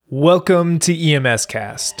Welcome to EMS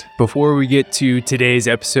Cast. Before we get to today's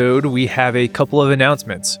episode, we have a couple of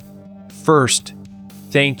announcements. First,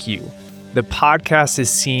 thank you. The podcast has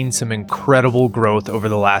seen some incredible growth over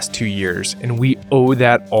the last 2 years, and we owe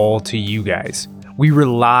that all to you guys. We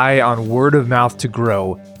rely on word of mouth to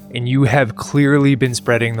grow, and you have clearly been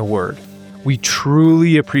spreading the word. We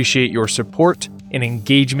truly appreciate your support and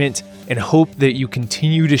engagement and hope that you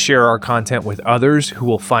continue to share our content with others who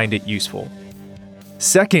will find it useful.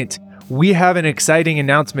 Second, we have an exciting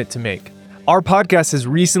announcement to make. Our podcast has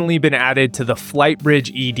recently been added to the FlightBridge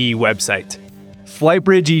ED website.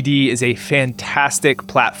 FlightBridge ED is a fantastic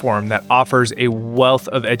platform that offers a wealth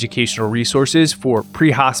of educational resources for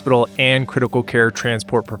pre-hospital and critical care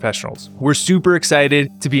transport professionals. We're super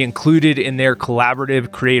excited to be included in their collaborative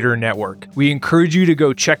creator network. We encourage you to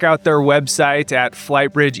go check out their website at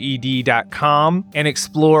flightbridgeed.com and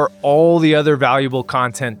explore all the other valuable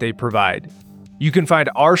content they provide. You can find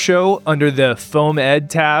our show under the Foam Ed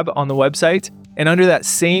tab on the website, and under that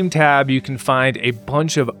same tab, you can find a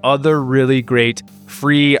bunch of other really great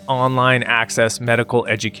free online access medical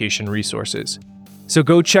education resources. So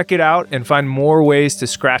go check it out and find more ways to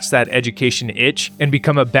scratch that education itch and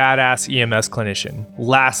become a badass EMS clinician.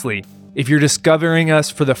 Lastly, if you're discovering us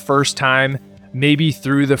for the first time, maybe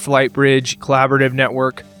through the FlightBridge Collaborative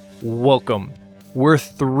Network, welcome. We're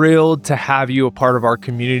thrilled to have you a part of our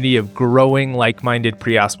community of growing like-minded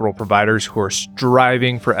pre-hospital providers who are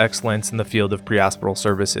striving for excellence in the field of pre-hospital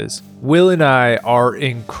services. Will and I are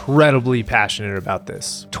incredibly passionate about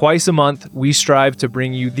this. Twice a month, we strive to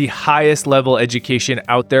bring you the highest level education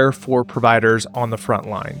out there for providers on the front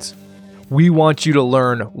lines. We want you to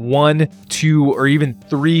learn 1, 2, or even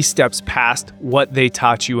 3 steps past what they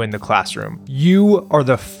taught you in the classroom. You are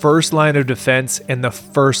the first line of defense and the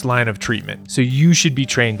first line of treatment, so you should be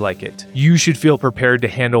trained like it. You should feel prepared to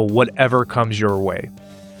handle whatever comes your way.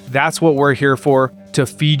 That's what we're here for, to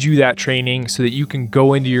feed you that training so that you can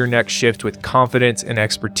go into your next shift with confidence and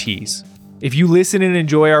expertise. If you listen and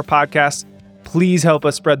enjoy our podcast, please help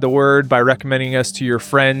us spread the word by recommending us to your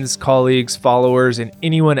friends, colleagues, followers, and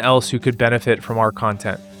anyone else who could benefit from our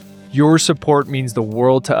content. Your support means the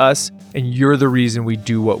world to us, and you're the reason we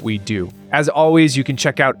do what we do. As always, you can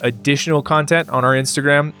check out additional content on our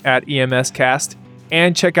Instagram at EMScast,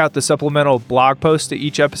 and check out the supplemental blog post to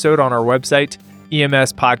each episode on our website,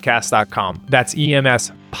 emspodcast.com. That's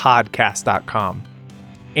emspodcast.com.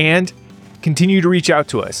 And continue to reach out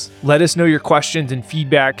to us. Let us know your questions and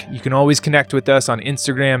feedback. You can always connect with us on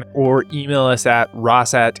Instagram or email us at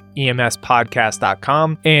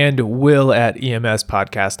ross@emspodcast.com and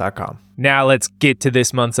will@emspodcast.com. Now let's get to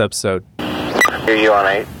this month's episode. Here you on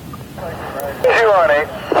 8. You on 8.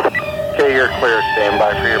 Okay, you're clear. Stand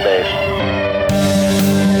by for your base.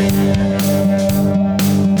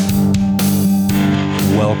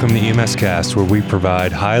 Welcome to EMS Cast, where we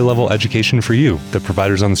provide high-level education for you, the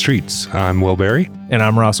providers on the streets. I'm Will Berry. And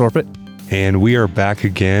I'm Ross Orpit. And we are back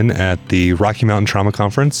again at the Rocky Mountain Trauma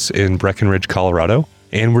Conference in Breckenridge, Colorado.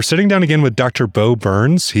 And we're sitting down again with Dr. Bo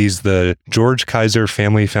Burns. He's the George Kaiser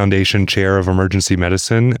Family Foundation Chair of Emergency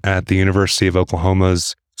Medicine at the University of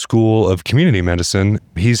Oklahoma's School of Community Medicine.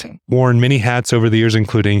 He's worn many hats over the years,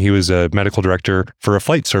 including he was a medical director for a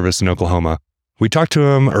flight service in Oklahoma. We talked to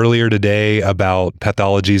him earlier today about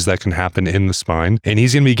pathologies that can happen in the spine, and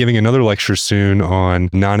he's going to be giving another lecture soon on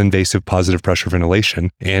non-invasive positive pressure ventilation,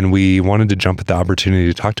 and we wanted to jump at the opportunity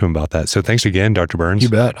to talk to him about that. So thanks again, Dr. Burns. You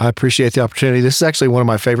bet. I appreciate the opportunity. This is actually one of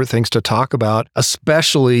my favorite things to talk about,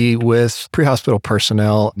 especially with pre-hospital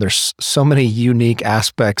personnel. There's so many unique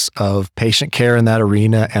aspects of patient care in that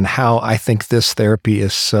arena, and how I think this therapy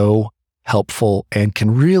is so helpful and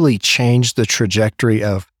can really change the trajectory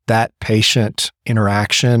of that patient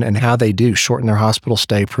interaction and how they do shorten their hospital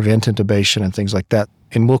stay, prevent intubation, and things like that.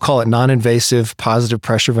 And we'll call it non-invasive positive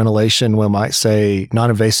pressure ventilation. We might say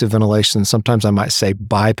non-invasive ventilation. Sometimes I might say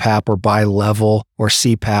BiPAP or bi-level or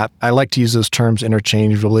CPAP. I like to use those terms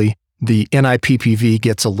interchangeably. The NIPPV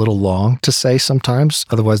gets a little long to say sometimes.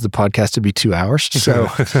 Otherwise, the podcast would be 2 hours. So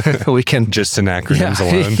we can just in acronyms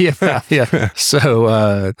alone. Yeah.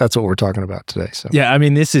 So that's what we're talking about today. So yeah, I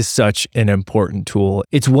mean, this is such an important tool.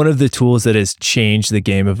 It's one of the tools that has changed the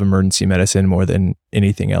game of emergency medicine more than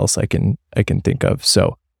anything else I can think of.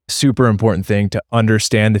 So super important thing to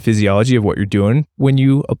understand the physiology of what you're doing when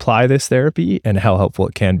you apply this therapy and how helpful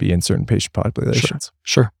it can be in certain patient populations.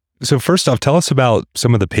 Sure. So first off, tell us about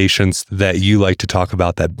some of the patients that you like to talk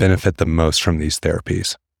about that benefit the most from these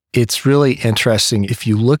therapies. It's really interesting. If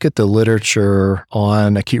you look at the literature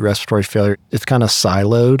on acute respiratory failure, it's kind of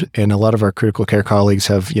siloed. And a lot of our critical care colleagues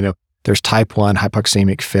have, there's type 1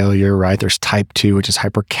 hypoxemic failure, right? There's type 2, which is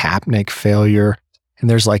hypercapnic failure. and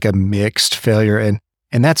there's like a mixed failure.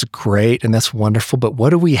 And that's great and that's wonderful. But what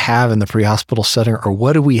do we have in the pre-hospital setting, or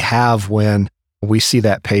what do we have when we see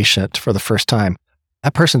that patient for the first time?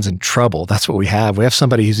 That person's in trouble. That's what we have. We have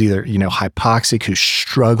somebody who's either, hypoxic, who's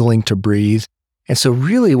struggling to breathe. And so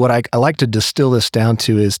really what I like to distill this down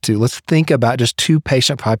to is let's think about just two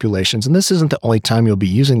patient populations. And this isn't the only time you'll be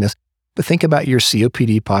using this, but think about your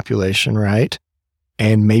COPD population, right?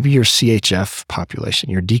 And maybe your CHF population,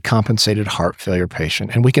 your decompensated heart failure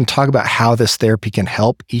patient. And we can talk about how this therapy can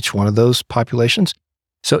help each one of those populations.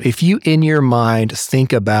 So if you, in your mind,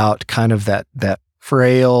 think about kind of that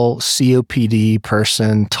frail COPD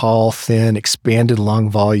person, tall, thin, expanded lung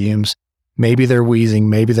volumes, maybe they're wheezing,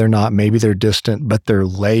 maybe they're not, maybe they're distant, but they're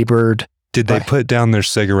labored. Did they put down their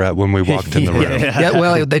cigarette when we walked in the room? Yeah,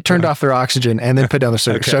 well, they turned off their oxygen and then put down their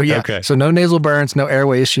cigarette. So no nasal burns, no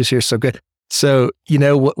airway issues here. So good. So,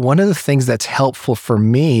 one of the things that's helpful for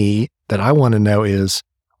me that I want to know is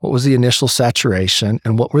what was the initial saturation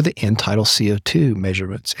and what were the end-tidal CO2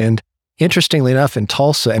 measurements? And interestingly enough, in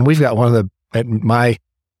Tulsa, and we've got one of my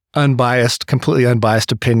completely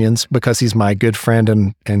unbiased opinions because he's my good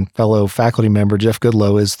friend and fellow faculty member, Jeff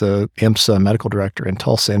Goodlow is the IMSA medical director in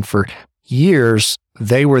Tulsa. And for years,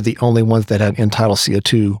 they were the only ones that had end-tidal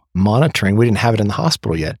CO2 monitoring. We didn't have it in the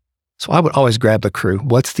hospital yet. So I would always grab the crew.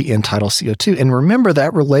 What's the end-tidal CO2? And remember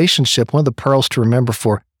that relationship, one of the pearls to remember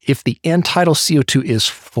if the end-tidal CO2 is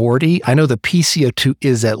 40, I know the PCO2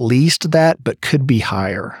 is at least that, but could be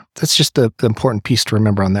higher. That's just the important piece to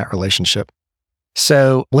remember on that relationship.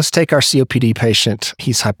 So let's take our COPD patient.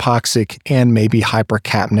 He's hypoxic and maybe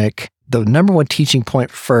hypercapnic. The number one teaching point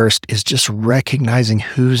first is just recognizing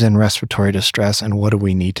who's in respiratory distress and what do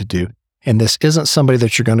we need to do. And this isn't somebody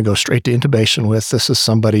that you're going to go straight to intubation with. This is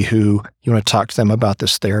somebody who you want to talk to them about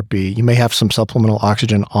this therapy. You may have some supplemental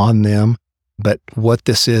oxygen on them, but what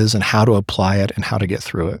this is and how to apply it and how to get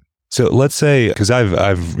through it. So let's say, because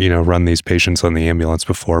I've run these patients on the ambulance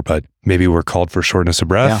before, but maybe we're called for shortness of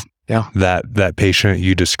breath. Yeah. That patient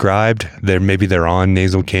you described, maybe they're on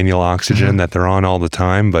nasal cannula oxygen that they're on all the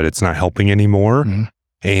time, but it's not helping anymore. Mm-hmm.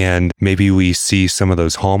 And maybe we see some of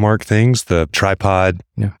those hallmark things, the tripod.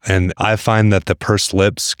 Yeah. And I find that the pursed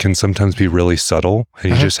lips can sometimes be really subtle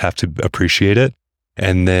and you just have to appreciate it.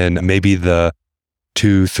 And then maybe the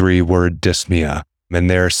 2-3 word dyspnea.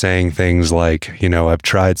 And they're saying things like, I've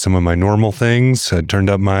tried some of my normal things. I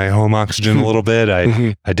turned up my home oxygen a little bit.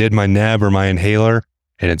 I did my neb or my inhaler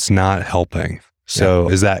and it's not helping. So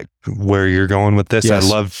is that where you're going with this? Yes. I'd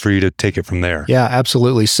love for you to take it from there. Yeah,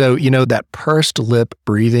 absolutely. So, that pursed lip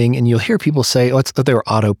breathing, and you'll hear people say, they're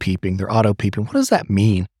auto-peeping. They're auto-peeping. What does that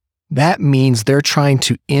mean? That means they're trying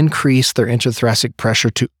to increase their intrathoracic pressure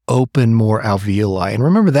to open more alveoli. And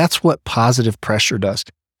remember, that's what positive pressure does.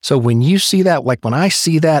 So when you see that, like when I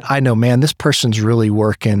see that, I know, man, this person's really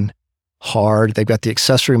working hard. They've got the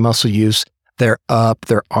accessory muscle use. They're up,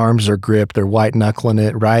 their arms are gripped, they're white knuckling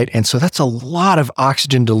it, right? And so that's a lot of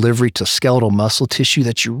oxygen delivery to skeletal muscle tissue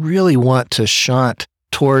that you really want to shunt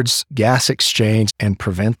towards gas exchange and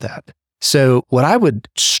prevent that. So what I would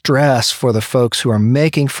stress for the folks who are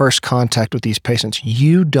making first contact with these patients,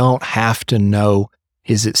 you don't have to know,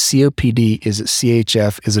 is it COPD, is it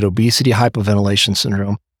CHF, is it obesity hypoventilation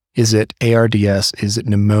syndrome, is it ARDS, is it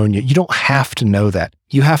pneumonia? You don't have to know that.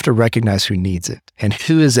 You have to recognize who needs it and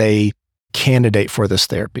who is a candidate for this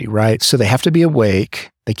therapy, right? So they have to be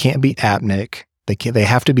awake. They can't be apneic. They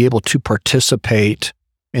have to be able to participate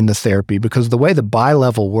in the therapy because the way the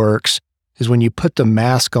bilevel works is when you put the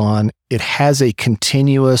mask on, it has a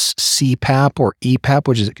continuous CPAP or EPAP,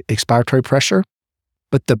 which is expiratory pressure,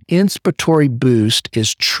 but the inspiratory boost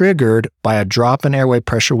is triggered by a drop in airway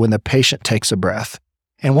pressure when the patient takes a breath.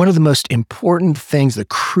 And one of the most important things, the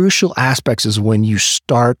crucial aspects is when you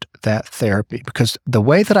start that therapy, because the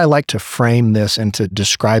way that I like to frame this and to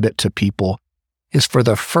describe it to people is for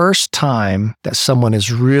the first time that someone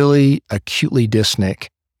is really acutely dyspneic,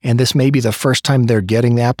 and this may be the first time they're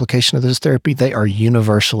getting the application of this therapy, they are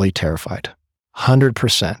universally terrified,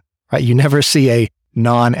 100%, right? You never see a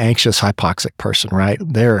non-anxious hypoxic person, right?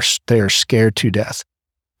 They are scared to death.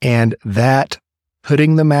 And that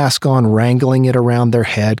putting the mask on, wrangling it around their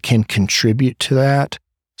head can contribute to that.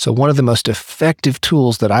 So one of the most effective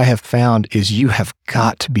tools that I have found is you have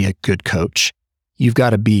got to be a good coach. You've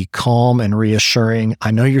got to be calm and reassuring.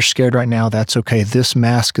 I know you're scared right now. That's okay. This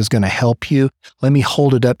mask is going to help you. Let me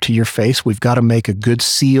hold it up to your face. We've got to make a good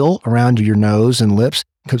seal around your nose and lips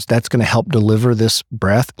because that's going to help deliver this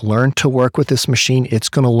breath. Learn to work with this machine. It's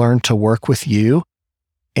going to learn to work with you.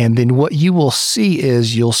 And then what you will see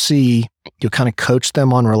is you'll kind of coach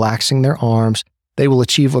them on relaxing their arms. They will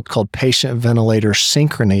achieve what's called patient ventilator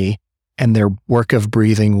synchrony. and their work of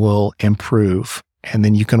breathing will improve. And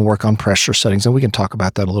then you can work on pressure settings, and we can talk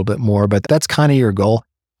about that a little bit more, but that's kind of your goal.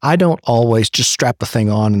 I don't always just strap the thing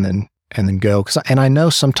on and then go. And I know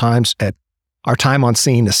sometimes at our time on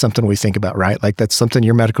scene is something we think about, right? Like that's something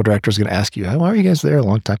your medical director is going to ask you, why are you guys there a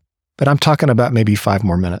long time? But I'm talking about maybe 5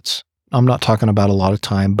 more minutes. I'm not talking about a lot of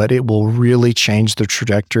time, but it will really change the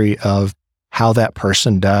trajectory of how that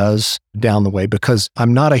person does down the way, because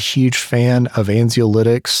I'm not a huge fan of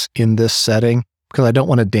anxiolytics in this setting because I don't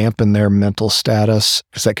want to dampen their mental status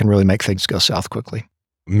because that can really make things go south quickly.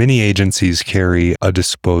 Many agencies carry a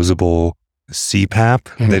disposable CPAP.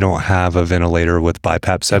 Mm-hmm. They don't have a ventilator with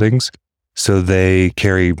BiPAP settings. So they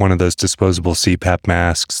carry one of those disposable CPAP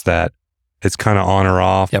masks that it's kind of on or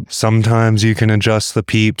off. Yep. Sometimes you can adjust the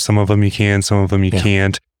PEEP. Some of them you can, some of them you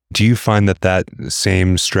can't. Do you find that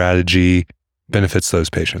same strategy benefits those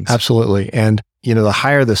patients? Absolutely. And, the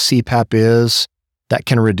higher the CPAP is, that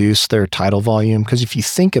can reduce their tidal volume. Because if you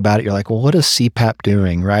think about it, you're like, well, what is CPAP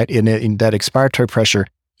doing, right? In that expiratory pressure,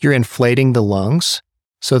 you're inflating the lungs.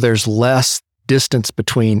 So there's less distance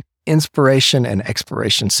between inspiration and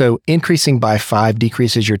expiration. So increasing by 5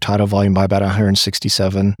 decreases your tidal volume by about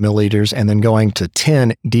 167 milliliters, and then going to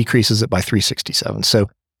 10 decreases it by 367. So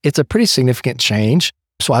it's a pretty significant change.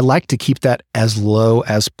 So I like to keep that as low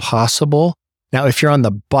as possible. Now, if you're on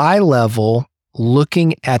the bi-level,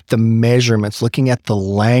 looking at the measurements, looking at the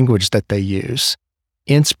language that they use,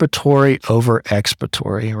 inspiratory over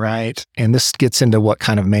expiratory, right? And this gets into what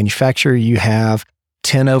kind of manufacturer you have.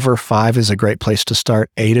 10/5 is a great place to start.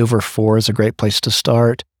 8/4 is a great place to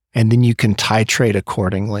start. And then you can titrate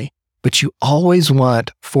accordingly. But you always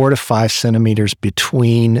want 4 to 5 centimeters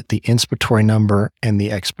between the inspiratory number and the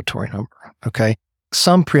expiratory number, okay?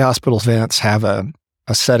 Some pre-hospital vents have a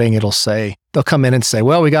setting, they'll come in and say,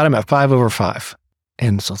 well, we got him at 5/5.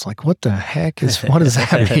 And so it's like, what does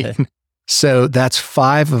that mean? So that's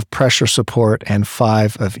 5 of pressure support and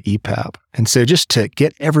 5 of EPAP. And so just to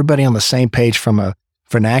get everybody on the same page from a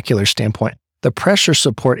vernacular standpoint, the pressure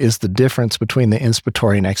support is the difference between the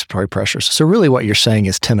inspiratory and expiratory pressures. So really what you're saying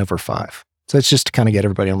is 10/5. So it's just to kind of get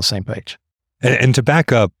everybody on the same page. And to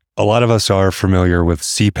back up, a lot of us are familiar with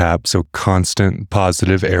CPAP, so constant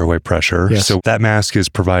positive airway pressure. Yes. So that mask is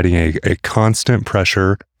providing a constant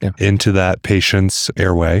pressure into that patient's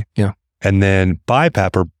airway. Yeah. And then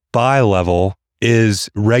BiPAP or bi-level is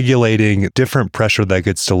regulating different pressure that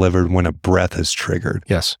gets delivered when a breath is triggered.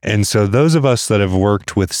 Yes. And so those of us that have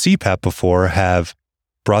worked with CPAP before have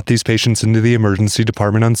brought these patients into the emergency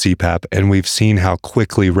department on CPAP, and we've seen how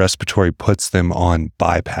quickly respiratory puts them on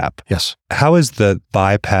BiPAP. Yes. How is the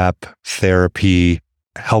BiPAP therapy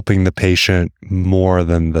helping the patient more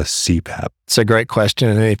than the CPAP? It's a great question.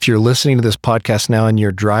 And if you're listening to this podcast now and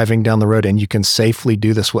you're driving down the road and you can safely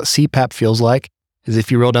do this, what CPAP feels like is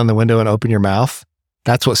if you roll down the window and open your mouth,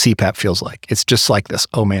 that's what CPAP feels like. It's just like this,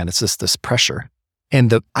 oh man, it's just this pressure. And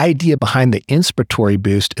the idea behind the inspiratory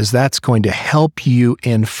boost is that's going to help you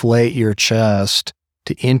inflate your chest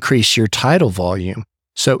to increase your tidal volume.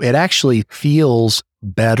 So it actually feels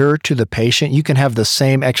better to the patient. You can have the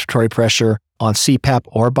same expiratory pressure on CPAP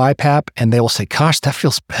or BiPAP, and they will say, gosh, that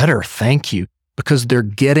feels better. Thank you. Because they're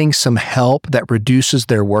getting some help that reduces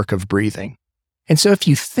their work of breathing. And so if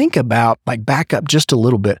you think about, back up just a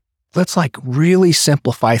little bit, let's really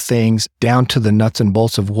simplify things down to the nuts and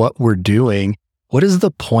bolts of what we're doing. What is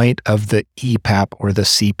the point of the EPAP or the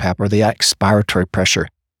CPAP or the expiratory pressure?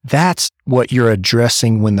 That's what you're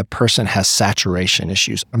addressing when the person has saturation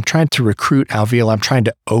issues. I'm trying to recruit alveoli. I'm trying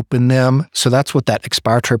to open them. So that's what that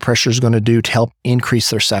expiratory pressure is going to do to help increase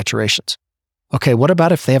their saturations. Okay, what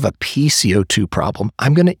about if they have a PCO2 problem?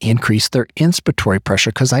 I'm going to increase their inspiratory pressure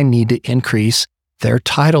because I need to increase their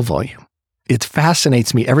tidal volume. It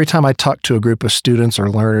fascinates me. Every time I talk to a group of students or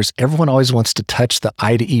learners, everyone always wants to touch the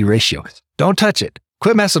I to E ratio. Don't touch it.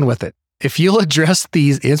 Quit messing with it. If you'll address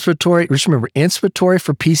these inspiratory, just remember inspiratory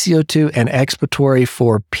for PCO2 and expiratory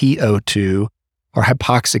for PO2 or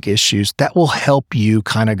hypoxic issues, that will help you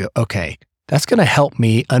kind of go, okay, that's going to help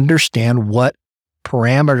me understand what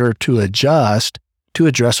parameter to adjust to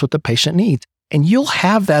address what the patient needs. And you'll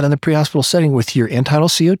have that in the pre-hospital setting with your end-tidal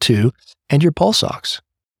CO2 and your pulse ox.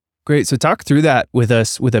 Great. So talk through that with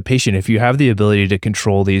us with a patient. If you have the ability to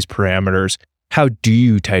control these parameters, how do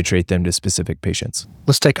you titrate them to specific patients?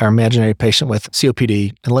 Let's take our imaginary patient with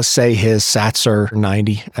COPD, and let's say his SATs are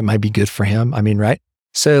 90. That might be good for him. Right?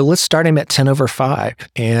 So let's start him at 10/5.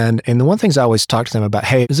 And the one things I always talk to them about,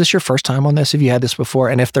 hey, is this your first time on this? Have you had this before?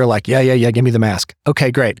 And if they're like, yeah, give me the mask.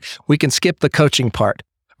 Okay, great. We can skip the coaching part,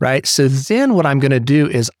 right? So then what I'm going to do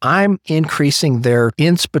is I'm increasing their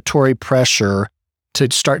inspiratory pressure to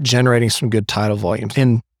start generating some good tidal volumes.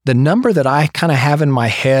 And The number that I kind of have in my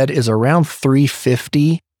head is around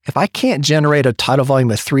 350. If I can't generate a tidal volume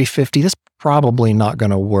of 350, that's probably not going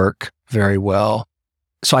to work very well.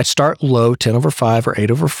 So I start low, 10/5 or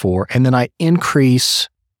 8/4, and then I increase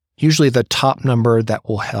usually the top number that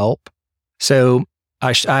will help. So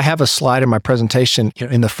I have a slide in my presentation,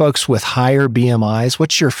 in the folks with higher BMIs,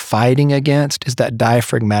 what you're fighting against is that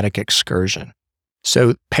diaphragmatic excursion.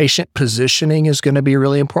 So patient positioning is going to be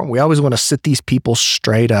really important. We always want to sit these people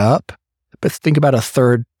straight up, but think about a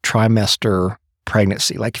third trimester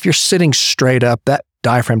pregnancy. Like if you're sitting straight up, that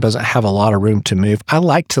diaphragm doesn't have a lot of room to move. I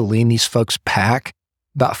like to lean these folks back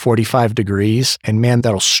about 45 degrees, and man,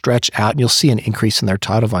 that'll stretch out and you'll see an increase in their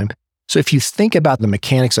tidal volume. So if you think about the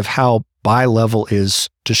mechanics of how bi-level is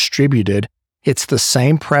distributed, it's the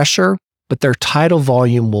same pressure, but their tidal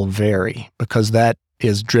volume will vary because that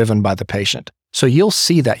is driven by the patient. So you'll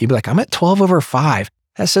see that. You'll be like, I'm at 12/5.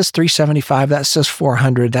 That says 375. That says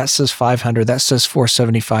 400. That says 500. That says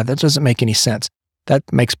 475. That doesn't make any sense. That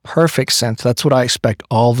makes perfect sense. That's what I expect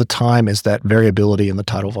all the time, is that variability in the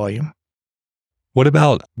tidal volume. What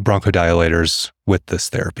about bronchodilators with this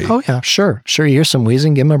therapy? Oh yeah, sure. You hear some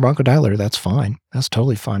wheezing, give them a bronchodilator. That's fine. That's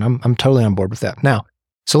totally fine. I'm totally on board with that. Now,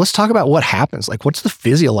 so let's talk about what happens. Like, what's the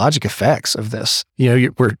physiologic effects of this?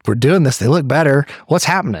 We're doing this. They look better. What's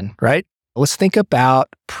happening, right? Let's think about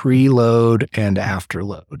preload and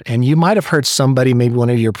afterload. And you might have heard somebody, maybe one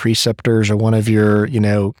of your preceptors or one of your, I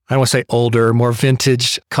don't want to say older, more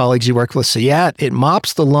vintage colleagues you work with say, yeah, it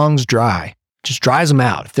mops the lungs dry. Just dries them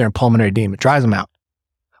out. If they're in pulmonary edema, it dries them out.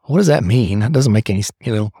 What does that mean? That doesn't make any,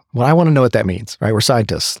 well, I want to know what that means, right? We're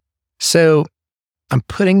scientists. So I'm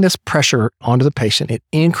putting this pressure onto the patient. It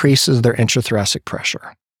increases their intrathoracic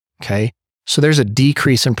pressure, okay? So there's a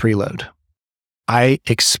decrease in preload. I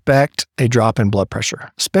expect a drop in blood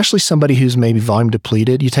pressure, especially somebody who's maybe volume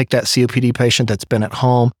depleted. You take that COPD patient that's been at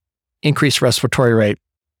home, increased respiratory rate,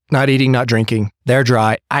 not eating, not drinking, they're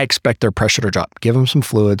dry. I expect their pressure to drop. Give them some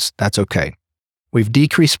fluids. That's okay. We've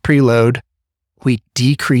decreased preload. We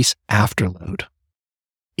decrease afterload.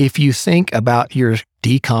 If you think about your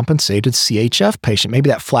decompensated CHF patient, maybe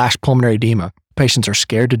that flash pulmonary edema, patients are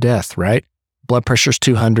scared to death, right? Blood pressure's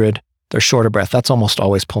 200. They're short of breath. That's almost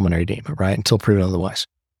always pulmonary edema, right? Until proven otherwise.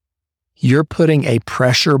 You're putting a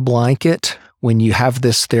pressure blanket when you have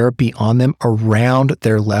this therapy on them around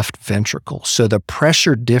their left ventricle. So the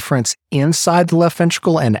pressure difference inside the left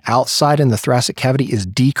ventricle and outside in the thoracic cavity is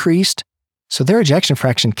decreased. So their ejection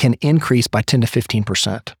fraction can increase by 10 to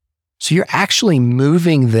 15%. So you're actually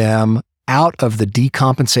moving them out of the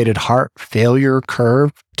decompensated heart failure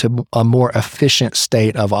curve to a more efficient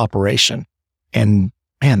state of operation. And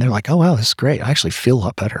man, they're like, oh, wow, this is great. I actually feel a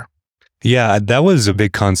lot better. Yeah, that was a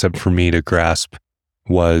big concept for me to grasp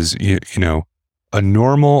was, a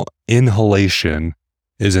normal inhalation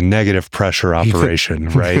is a negative pressure operation,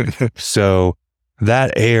 right? So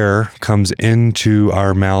that air comes into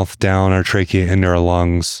our mouth, down our trachea, into our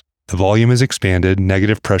lungs. The volume is expanded,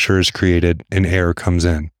 negative pressure is created, and air comes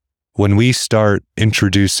in. When we start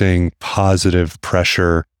introducing positive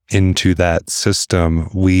pressure into that system,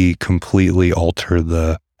 we completely alter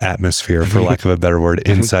the atmosphere, for lack of a better word,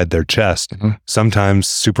 inside their chest. Sometimes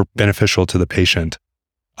super beneficial to the patient.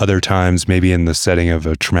 Other times, maybe in the setting of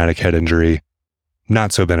a traumatic head injury,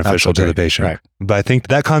 not so beneficial to the patient. Right. But I think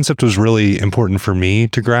that concept was really important for me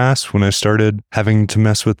to grasp when I started having to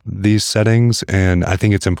mess with these settings. And I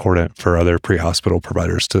think it's important for other pre-hospital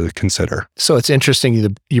providers to consider. So it's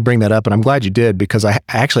interesting you bring that up, and I'm glad you did, because I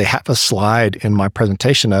actually have a slide in my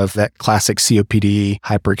presentation of that classic COPD,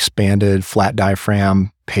 hyperexpanded, flat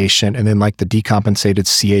diaphragm patient, and then like the decompensated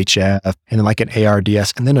CHF, and then like an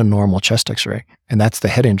ARDS, and then a normal chest x-ray. And that's the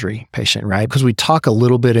head injury patient, right? Because we talk a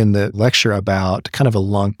little bit in the lecture about kind of a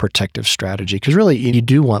lung protective strategy, because really you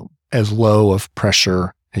do want as low of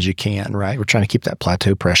pressure as you can, right? We're trying to keep that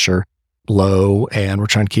plateau pressure low, and we're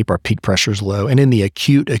trying to keep our peak pressures low. And in the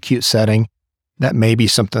acute setting, that may be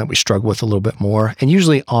something that we struggle with a little bit more. And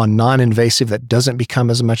usually on non-invasive, that doesn't become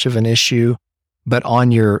as much of an issue. But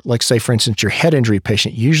on your, like say, for instance, your head injury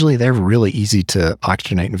patient, usually they're really easy to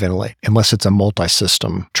oxygenate and ventilate, unless it's a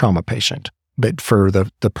multi-system trauma patient. But for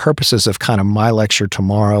the purposes of kind of my lecture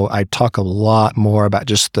tomorrow, I talk a lot more about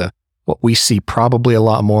just what we see probably a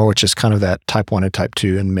lot more, which is kind of that type 1 and type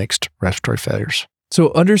 2 and mixed respiratory failures.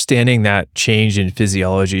 So understanding that change in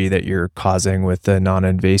physiology that you're causing with the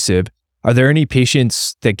non-invasive, are there any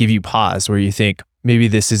patients that give you pause where you think, maybe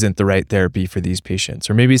this isn't the right therapy for these patients,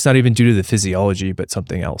 or maybe it's not even due to the physiology, but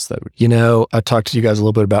something else that would... I talked to you guys a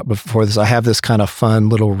little bit about before this. I have this kind of fun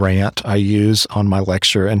little rant I use on my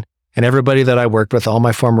lecture, and And everybody that I worked with, all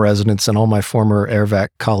my former residents and all my former AirVac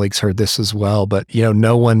colleagues heard this as well. But,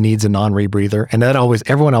 no one needs a non-rebreather. And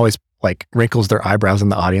everyone always like wrinkles their eyebrows in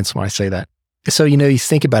the audience when I say that. So, you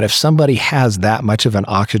think about if somebody has that much of an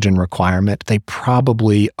oxygen requirement, they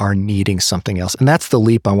probably are needing something else. And that's the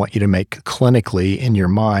leap I want you to make clinically in your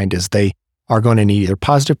mind is they are going to need either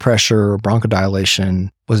positive pressure or bronchodilation.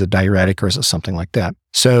 Was it diuretic or is it something like that?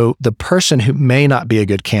 So the person who may not be a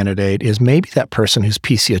good candidate is maybe that person whose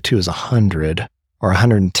PCO2 is 100 or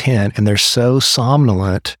 110, and they're so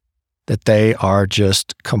somnolent that they are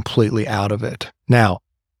just completely out of it. Now,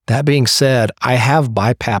 that being said, I have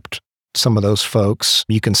BiPAP'd some of those folks.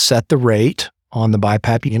 You can set the rate on the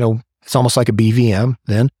BiPAP. It's almost like a BVM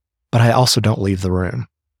then, but I also don't leave the room.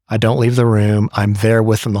 I don't leave the room. I'm there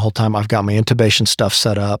with them the whole time. I've got my intubation stuff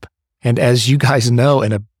set up. And as you guys know,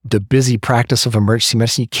 in the busy practice of emergency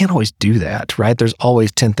medicine, you can't always do that, right? There's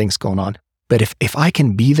always 10 things going on. But if I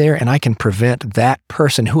can be there and I can prevent that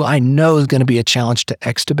person who I know is going to be a challenge to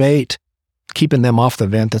extubate, keeping them off the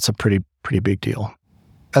vent, that's a pretty big deal.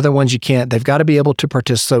 Other ones you can't. They've got to be able to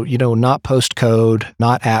participate, not post-code,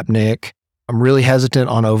 not apneic. I'm really hesitant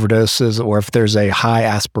on overdoses or if there's a high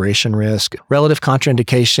aspiration risk. Relative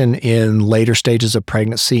contraindication in later stages of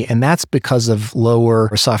pregnancy, and that's because of lower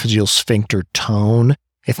esophageal sphincter tone.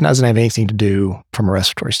 It doesn't have anything to do from a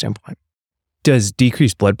respiratory standpoint. Does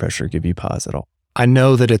decreased blood pressure give you pause at all? I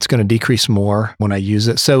know that it's going to decrease more when I use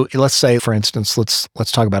it. So let's say, for instance, let's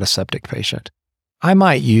talk about a septic patient. I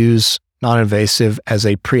might use non-invasive as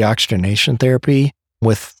a pre-oxygenation therapy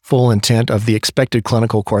with full intent of the expected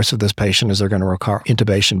clinical course of this patient is they're going to require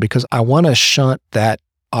intubation because I want to shunt that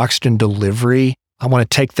oxygen delivery. I want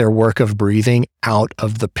to take their work of breathing out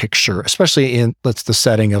of the picture, especially in the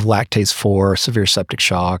setting of lactase 4, severe septic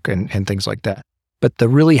shock, and things like that. But the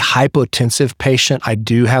really hypotensive patient, I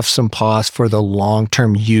do have some pause for the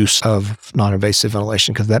long-term use of non-invasive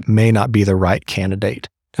ventilation because that may not be the right candidate.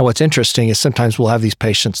 Now, what's interesting is sometimes we'll have these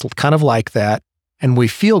patients kind of like that, and we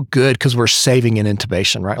feel good because we're saving an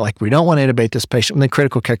intubation, right? Like we don't want to intubate this patient. And then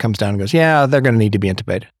critical care comes down and goes, yeah, they're going to need to be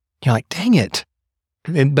intubated. You're like, dang it.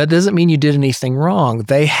 But it doesn't mean you did anything wrong.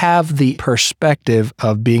 They have the perspective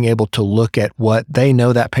of being able to look at what they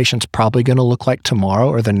know that patient's probably going to look like tomorrow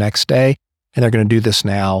or the next day, and they're going to do this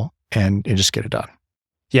now and just get it done.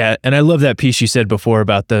 Yeah. And I love that piece you said before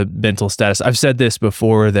about the mental status. I've said this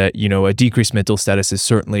before that, a decreased mental status is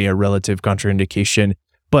certainly a relative contraindication,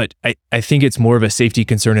 but I think it's more of a safety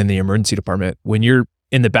concern in the emergency department. When you're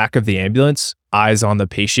in the back of the ambulance, eyes on the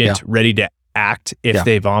patient, ready to act if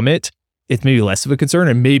they vomit, it's maybe less of a concern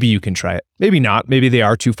and maybe you can try it. Maybe not. Maybe they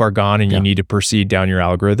are too far gone and you need to proceed down your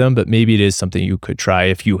algorithm, but maybe it is something you could try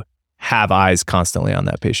if you have eyes constantly on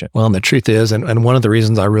that patient. Well, and the truth is, and one of the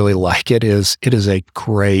reasons I really like it is a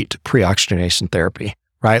great pre-oxygenation therapy,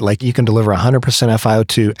 right? Like you can deliver 100%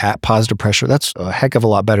 FiO2 at positive pressure. That's a heck of a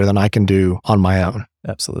lot better than I can do on my own.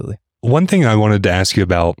 Absolutely. One thing I wanted to ask you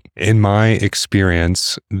about, in my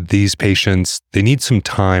experience, these patients, they need some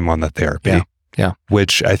time on the therapy,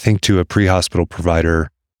 which I think to a pre-hospital provider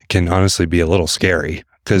can honestly be a little scary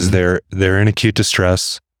because they're in acute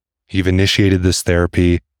distress. You've initiated this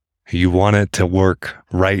therapy. You want it to work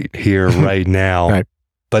right here, right now, right.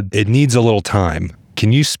 But it needs a little time.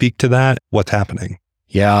 Can you speak to that? What's happening?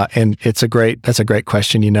 Yeah, and that's a great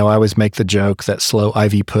question. I always make the joke that slow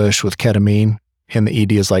IV push with ketamine in the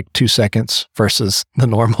ED is like 2 seconds versus the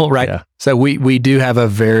normal, right? Yeah. So we do have a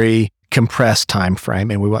very compressed time frame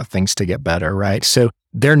and we want things to get better, right? So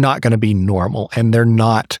they're not going to be normal and they're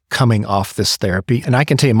not coming off this therapy. And I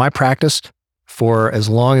can tell you my practice for as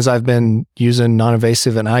long as I've been using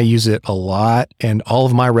non-invasive, and I use it a lot, and all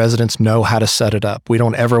of my residents know how to set it up. We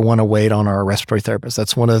don't ever want to wait on our respiratory therapist.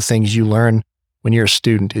 That's one of the things you learn when you're a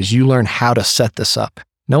student is you learn how to set this up.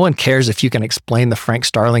 No one cares if you can explain the Frank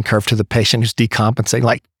Starling curve to the patient who's decompensating.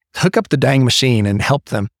 Like, hook up the dang machine and help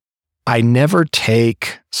them. I never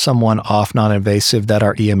take someone off non-invasive that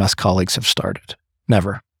our EMS colleagues have started.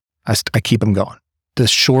 Never. I keep them going. The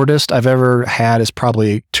shortest I've ever had is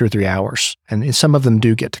probably 2 or 3 hours. And some of them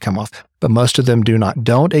do get to come off, but most of them do not.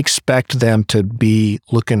 Don't expect them to be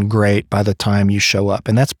looking great by the time you show up.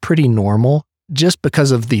 And that's pretty normal. Just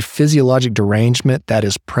because of the physiologic derangement that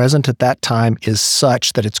is present at that time is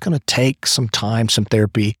such that it's going to take some time, some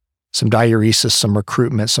therapy, some diuresis, some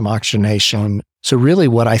recruitment, some oxygenation. So really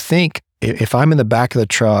what I think, if I'm in the back of the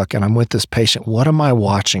truck and I'm with this patient, what am I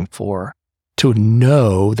watching for to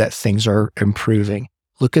know that things are improving?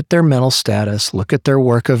 Look at their mental status, look at their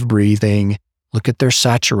work of breathing, look at their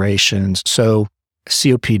saturations. So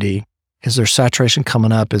COPD. Is their saturation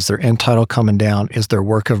coming up? Is their end tidal coming down? Is their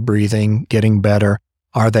work of breathing getting better?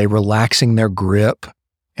 Are they relaxing their grip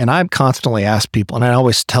And I constantly ask people, and I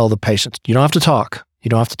always tell the patients, you don't have to talk. You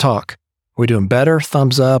don't have to talk. Are we doing better?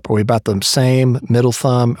 Thumbs up. Are we about the same? Middle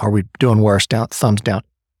thumb. Are we doing worse? Down, thumbs down.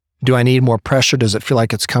 Do I need more pressure? Does it feel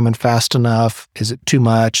like it's coming fast enough? Is it too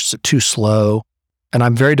much? Is it too slow? And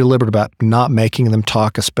I'm very deliberate about not making them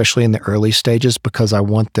talk, especially in the early stages, because I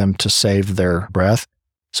want them to save their breath.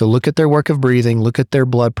 So look at their work of breathing, look at their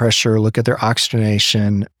blood pressure, look at their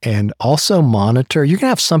oxygenation, and also monitor. You're going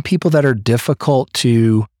to have some people that are difficult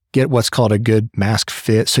to get what's called a good mask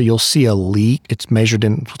fit. So you'll see a leak. It's measured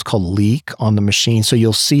in what's called leak on the machine. So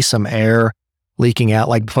you'll see some air leaking out,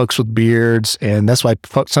 like folks with beards. And that's why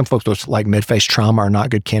some folks with like mid-face trauma are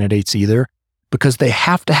not good candidates either, because they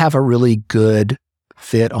have to have a really good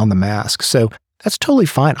fit on the mask. So that's totally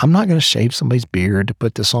fine. I'm not going to shave somebody's beard to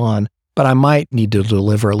put this on, but I might need to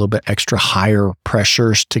deliver a little bit extra higher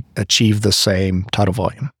pressures to achieve the same tidal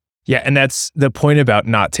volume. Yeah, and that's the point about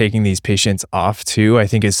not taking these patients off too, I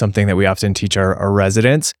think is something that we often teach our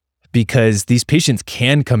residents, because these patients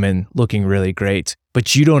can come in looking really great,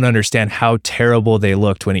 but you don't understand how terrible they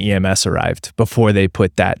looked when EMS arrived before they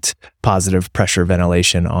put that positive pressure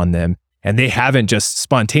ventilation on them. And they haven't just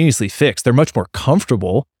spontaneously fixed. They're much more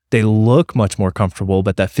comfortable. They look much more comfortable,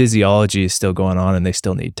 but that physiology is still going on and they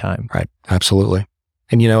still need time. Right. Absolutely.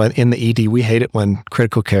 And, in the ED, we hate it when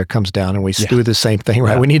critical care comes down and we do the same thing,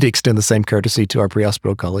 right? Yeah. We need to extend the same courtesy to our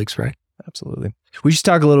pre-hospital colleagues, right? Absolutely. We should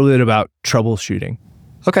talk a little bit about troubleshooting.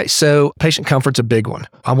 Okay, so patient comfort's a big one.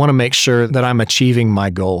 I want to make sure that I'm achieving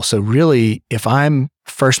my goal. So really, if I'm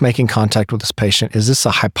first making contact with this patient, is this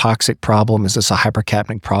a hypoxic problem? Is this a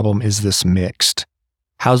hypercapnic problem? Is this mixed?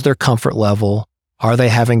 How's their comfort level? Are they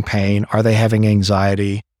having pain? Are they having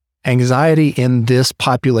anxiety? Anxiety in this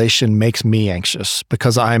population makes me anxious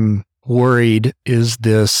because I'm worried, is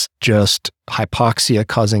this just hypoxia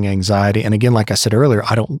causing anxiety? And again, like I said earlier,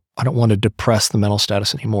 I don't want to depress the mental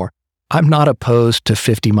status anymore. I'm not opposed to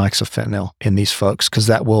 50 mics of fentanyl in these folks because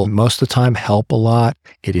that will most of the time help a lot.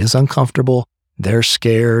 It is uncomfortable. They're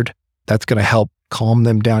scared. That's going to help calm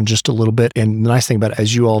them down just a little bit. And the nice thing about it,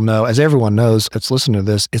 as you all know, as everyone knows that's listening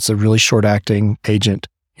to this, it's a really short-acting agent.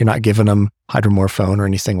 You're not giving them hydromorphone or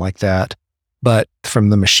anything like that. But from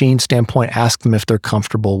the machine standpoint, ask them if they're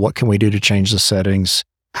comfortable. What can we do to change the settings?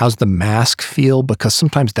 How's the mask feel? Because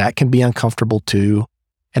sometimes that can be uncomfortable too.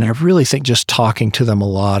 And I really think just talking to them a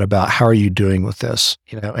lot about how are you doing with this,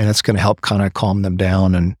 and it's going to help kind of calm them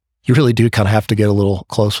down. And you really do kind of have to get a little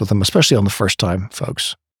close with them, especially on the first time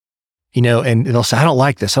folks, and they'll say, I don't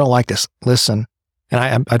like this. I don't like this. Listen.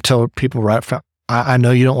 And I tell people right up front, I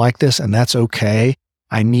know you don't like this and that's okay.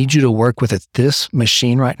 I need you to work with it. This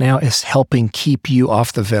machine right now is helping keep you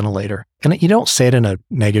off the ventilator. And you don't say it in a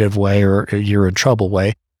negative way or you're in trouble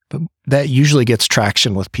way, but that usually gets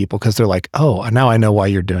traction with people because they're like, oh, now I know why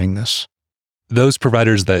you're doing this. Those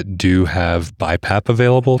providers that do have BiPAP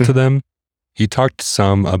available to them, you talked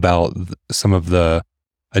some about some of the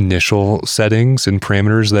initial settings and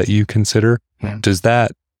parameters that you consider. Yeah. Does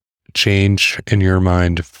that change in your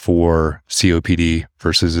mind for COPD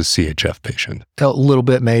versus a CHF patient? A little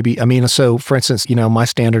bit, maybe. So for instance, my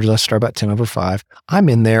standards, I start about 10/5. I'm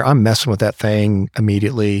in there, I'm messing with that thing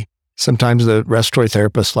immediately. Sometimes the respiratory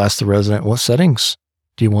therapist asks the resident, what settings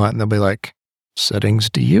do you want? And they'll be like, settings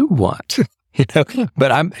do you want? But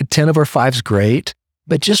 10/5 is great.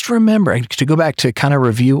 But just remember, to go back to kind of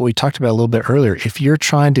review what we talked about a little bit earlier, if you're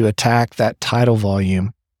trying to attack that tidal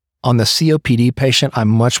volume, on the COPD patient, I'm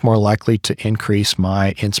much more likely to increase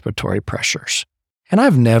my inspiratory pressures. And I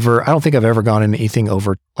don't think I've ever gone into anything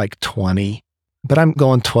over like 20, but I'm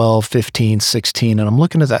going 12, 15, 16, and I'm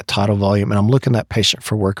looking at that tidal volume and I'm looking at that patient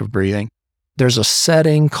for work of breathing. There's a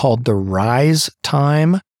setting called the rise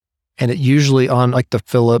time, and it usually on like the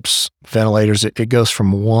Philips ventilators, it goes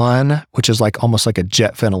from 1, which is like almost like a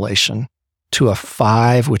jet ventilation, to a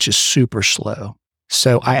 5, which is super slow.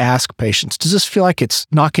 So I ask patients, does this feel like it's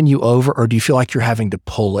knocking you over or do you feel like you're having to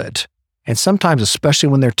pull it? And sometimes, especially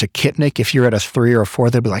when they're tachypnic, if you're at a 3 or a 4,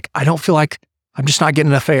 they'll be like, I don't feel like I'm just not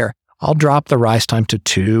getting enough air. I'll drop the rise time to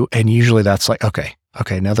 2. And usually that's like, okay,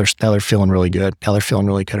 now they're feeling really good. Now they're feeling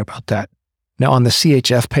really good about that. Now on the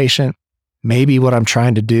CHF patient, maybe what I'm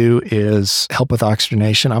trying to do is help with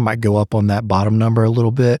oxygenation. I might go up on that bottom number a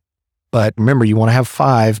little bit. But remember, you want to have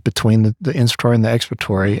 5 between the inspiratory and the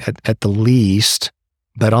expiratory at the least.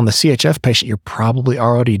 But on the CHF patient, you're probably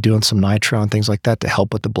already doing some nitro and things like that to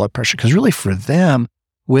help with the blood pressure. Because really for them,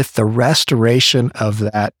 with the restoration of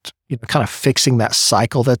that, kind of fixing that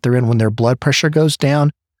cycle that they're in when their blood pressure goes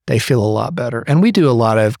down, they feel a lot better. And we do a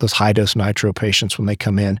lot of those high-dose nitro patients when they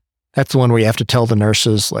come in. That's the one where you have to tell the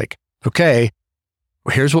nurses, like, okay,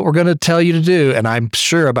 here's what we're going to tell you to do. And I'm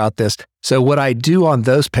sure about this. So what I do on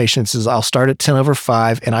those patients is I'll start at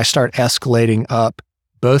 10/5 and I start escalating up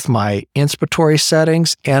both my inspiratory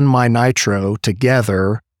settings and my nitro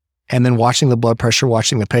together, and then watching the blood pressure,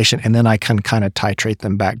 watching the patient, and then I can kind of titrate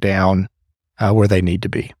them back down where they need to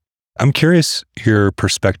be. I'm curious your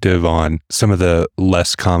perspective on some of the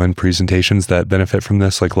less common presentations that benefit from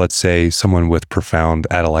this. Like, let's say someone with profound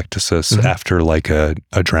atelectasis after like a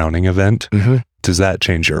drowning event. Does that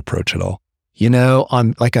change your approach at all?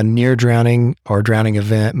 On like a near drowning or drowning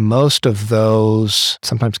event, most of those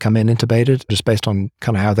sometimes come in intubated just based on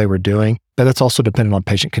kind of how they were doing. But that's also dependent on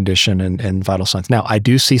patient condition and vital signs. Now, I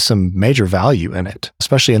do see some major value in it,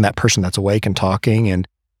 especially in that person that's awake and talking and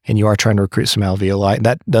you are trying to recruit some alveoli.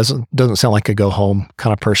 That doesn't sound like a go home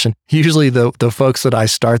kind of person. Usually the folks that I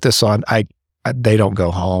start this on, they don't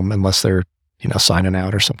go home unless they're signing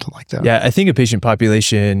out or something like that. Yeah, I think a patient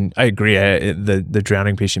population, I agree, the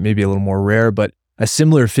drowning patient may be a little more rare, but a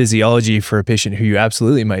similar physiology for a patient who you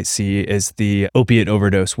absolutely might see is the opiate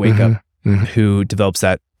overdose wake up who develops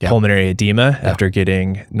that pulmonary edema after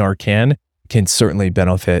getting Narcan, can certainly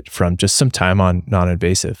benefit from just some time on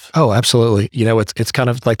non-invasive. Oh, absolutely. It's kind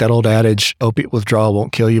of like that old adage, opiate withdrawal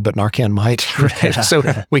won't kill you, but Narcan might. Right? So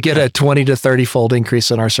we get a 20 to 30 fold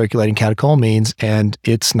increase in our circulating catecholamines, and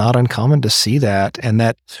it's not uncommon to see that. And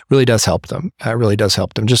that really does help them. It really does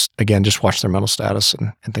help them. Just watch their mental status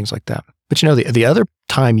and things like that. But the other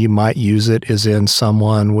time you might use it is in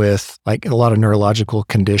someone with like a lot of neurological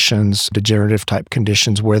conditions, degenerative type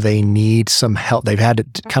conditions where they need some help. They've had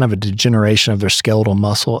kind of a degeneration of their skeletal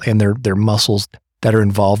muscle and their muscles that are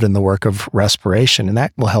involved in the work of respiration. And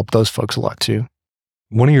that will help those folks a lot too.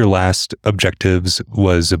 One of your last objectives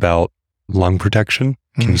was about lung protection.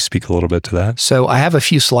 Can you speak a little bit to that? So I have a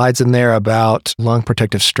few slides in there about lung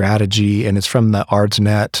protective strategy, and it's from the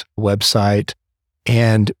ARDSNet website.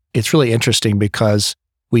 And it's really interesting because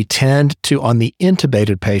we tend to, on the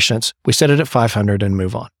intubated patients, we set it at 500 and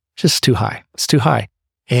move on. It's just too high. It's too high.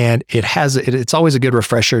 And it's always a good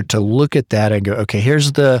refresher to look at that and go, okay,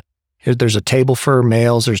 there's a table for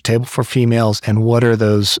males, there's a table for females, and what are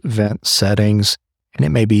those vent settings? And it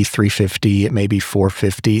may be 350, it may be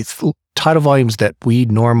 450. It's tidal volumes that we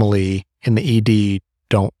normally in the ED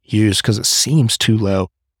don't use because it seems too low.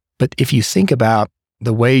 But if you think about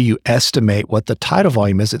the way you estimate what the tidal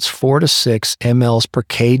volume is, it's 4 to 6 mLs per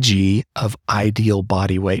kg of ideal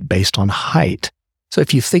body weight based on height. So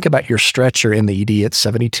if you think about your stretcher in the ED, it's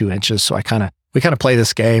 72 inches. So we kind of play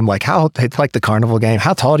this game like the carnival game.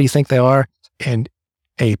 How tall do you think they are? And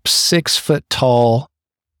a 6 foot tall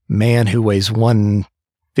man who weighs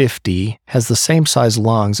 150 has the same size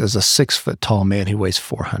lungs as a 6 foot tall man who weighs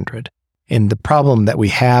 400. And the problem that we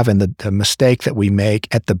have and the mistake that we make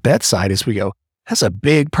at the bedside is we go, that's a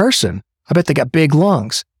big person. I bet they got big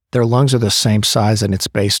lungs. Their lungs are the same size and it's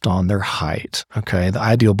based on their height. Okay. The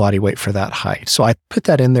ideal body weight for that height. So I put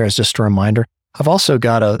that in there as just a reminder. I've also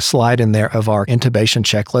got a slide in there of our intubation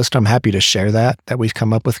checklist. I'm happy to share that we've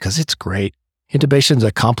come up with because it's great. Intubation is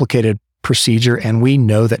a complicated procedure and we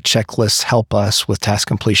know that checklists help us with task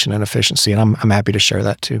completion and efficiency. And I'm happy to share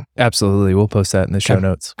that too. Absolutely. We'll post that in the show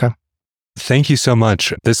notes. Okay. Thank you so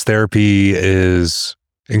much. This therapy is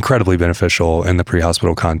incredibly beneficial in the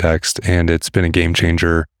pre-hospital context, and it's been a game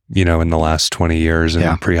changer, in the last 20 years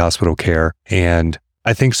in pre-hospital care. And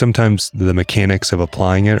I think sometimes the mechanics of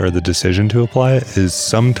applying it or the decision to apply it is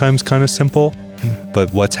sometimes kind of simple,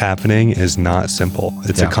 but what's happening is not simple.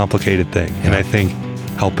 It's a complicated thing. And I think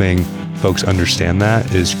helping folks understand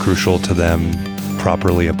that is crucial to them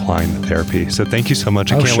properly applying the therapy. So thank you so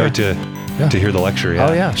much. I can't wait to hear the lecture.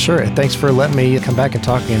 Oh yeah, sure. Thanks for letting me come back and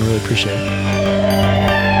talk again. Really appreciate it.